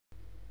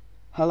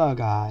Hello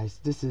guys,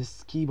 this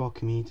is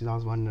KeyBoardComedian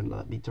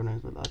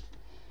 2001.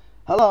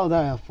 Hello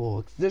there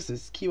folks, this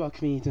is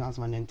KeyBoardComedian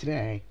 2001 and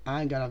today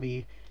I'm gonna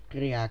be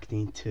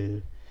reacting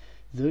to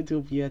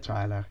Zootopia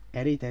trailer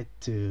edited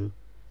to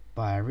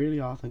by a really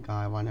awesome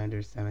guy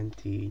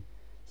 117.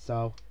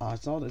 So I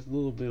saw this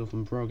little bit of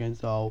broken,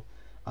 so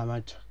I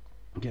might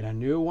get a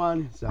new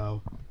one.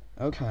 So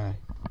okay,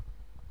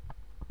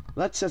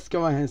 let's just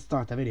go ahead and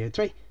start the video.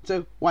 3,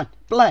 2, 1,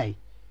 play.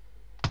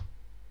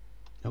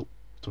 Nope,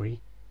 3,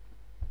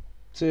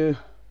 2,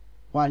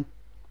 1,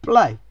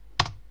 play.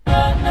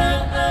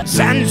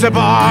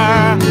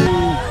 Zanzibar,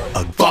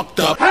 a fucked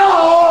up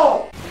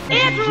hell.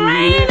 It's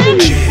raining.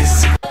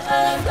 Jizz.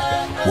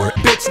 We're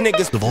bitch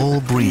niggas of all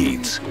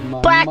breeds,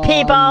 Black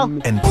people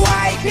and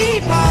white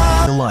people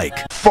alike.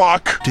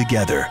 Fuck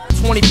together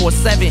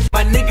 24/7.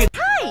 My nigga.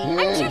 Hi,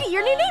 I'm Judy,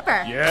 your new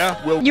neighbor. Yeah,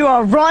 well, You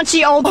are a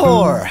raunchy old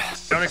whore.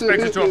 Don't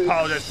expect you to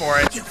apologize for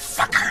it. you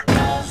fucker.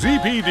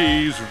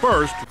 ZPD's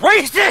first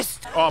Racist.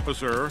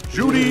 officer,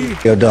 Judy.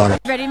 Your daughter.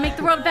 Ready to make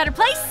the world a better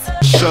place?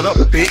 Shut up,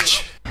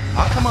 bitch.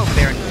 I'll come over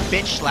there and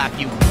bitch slap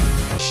you.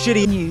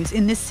 Shitty news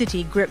in this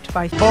city gripped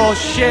by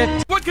Bullshit.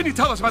 What can you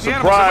tell us about the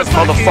Surprise,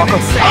 animals?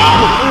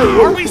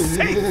 motherfucker. Are we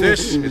safe?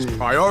 This is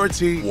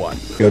priority 1.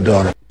 Your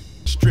daughter.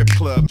 Strip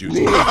club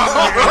duty.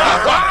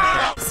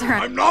 Sir,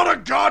 I'm not a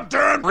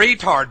goddamn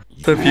retard.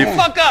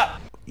 Fuck up.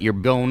 You're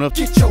going up.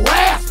 Get your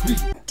ass.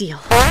 deal.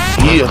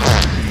 Yeah.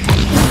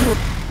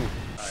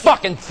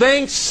 Fucking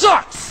thing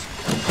sucks.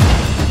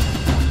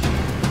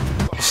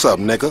 What's up,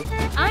 nigga?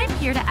 I'm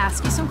here to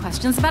ask you some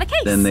questions about a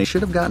case. Then they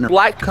should have gotten a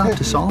black cop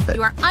to solve it.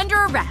 You are under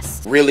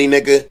arrest. Really,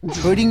 nigga?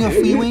 Hurting your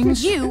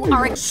feelings? You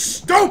are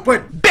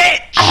Stupid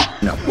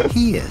bitch. No,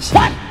 he is.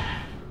 Fuck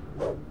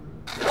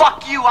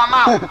you, I'm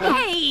out.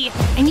 Hey,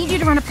 I need you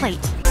to run a plate.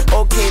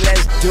 Okay,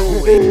 let's do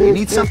it. You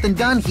need something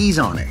done, he's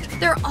on it.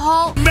 They're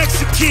all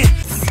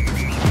Mexicans.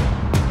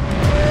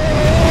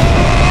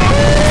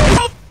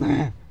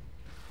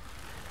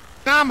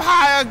 I'm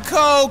high on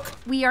coke.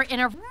 we are in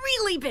a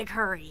really big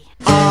hurry.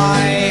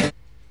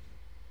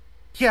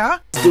 Yeah?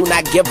 Do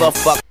not give a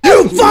fuck.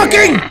 You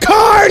fucking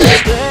card!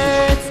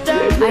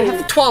 I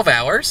have 12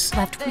 hours.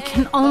 left. We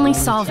can only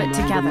solve it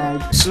together.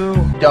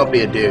 Don't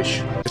be a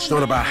douche. It's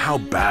not about how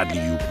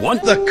badly you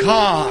want The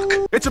cock.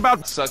 It's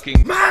about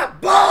sucking My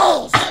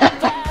balls.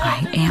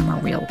 I am a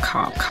real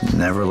cop.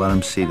 Never let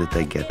him see that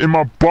they get in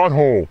my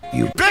butthole.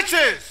 you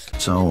Bitches!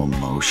 so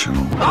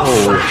emotional. Do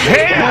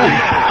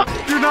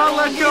not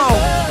let go.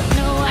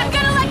 I'm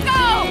gonna let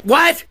go!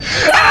 What?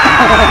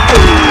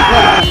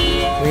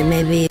 We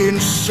may be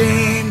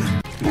Insane.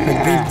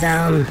 but deep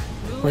down,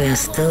 we are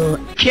still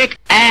Kick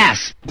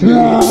ass.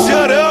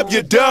 Shut up,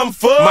 you dumb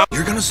fuck.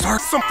 You're gonna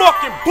start some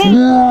fucking boom.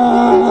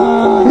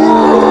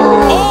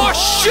 Oh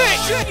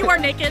shit! You are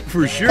naked.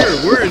 For sure,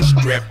 we're in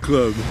strip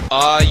club.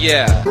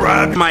 Yeah.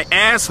 Grab my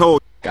asshole.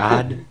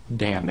 God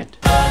damn it.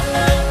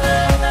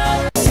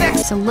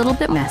 It's a little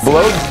bit messy.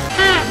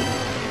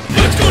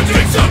 Let's go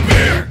drink some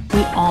beer.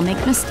 We all make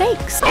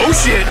mistakes. Oh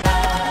shit.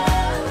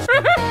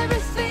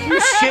 You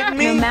shitting No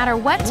me? matter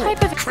what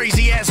type of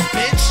Crazy ass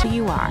bitch.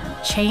 you are,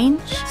 change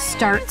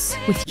starts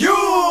with you. You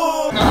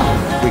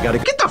We gotta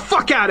get the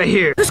fuck out of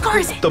here! Whose car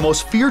is it? The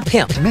most feared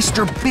pimp,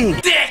 Mr. Big.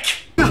 dick.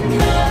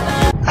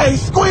 Hey,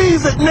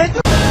 squeeze it,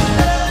 nigga.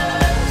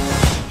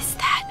 Is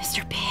that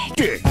Mr.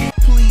 Big?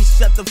 Please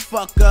shut the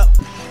fuck up.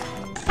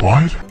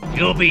 What?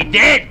 You'll be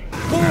dead.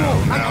 No.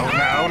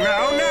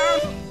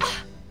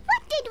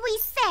 What did we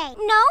say?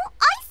 No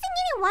icing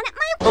anyone at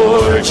my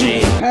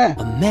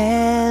A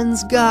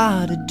man's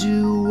gotta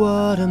do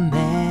what a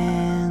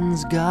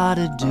man's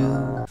gotta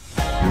do.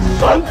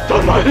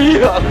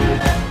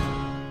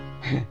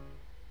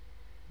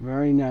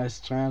 Very nice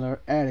trailer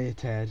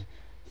edited.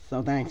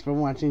 So thanks for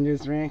watching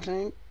this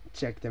reaction.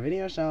 Check the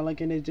video show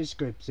link in the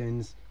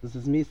descriptions. This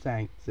is me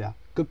saying, yeah,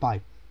 goodbye.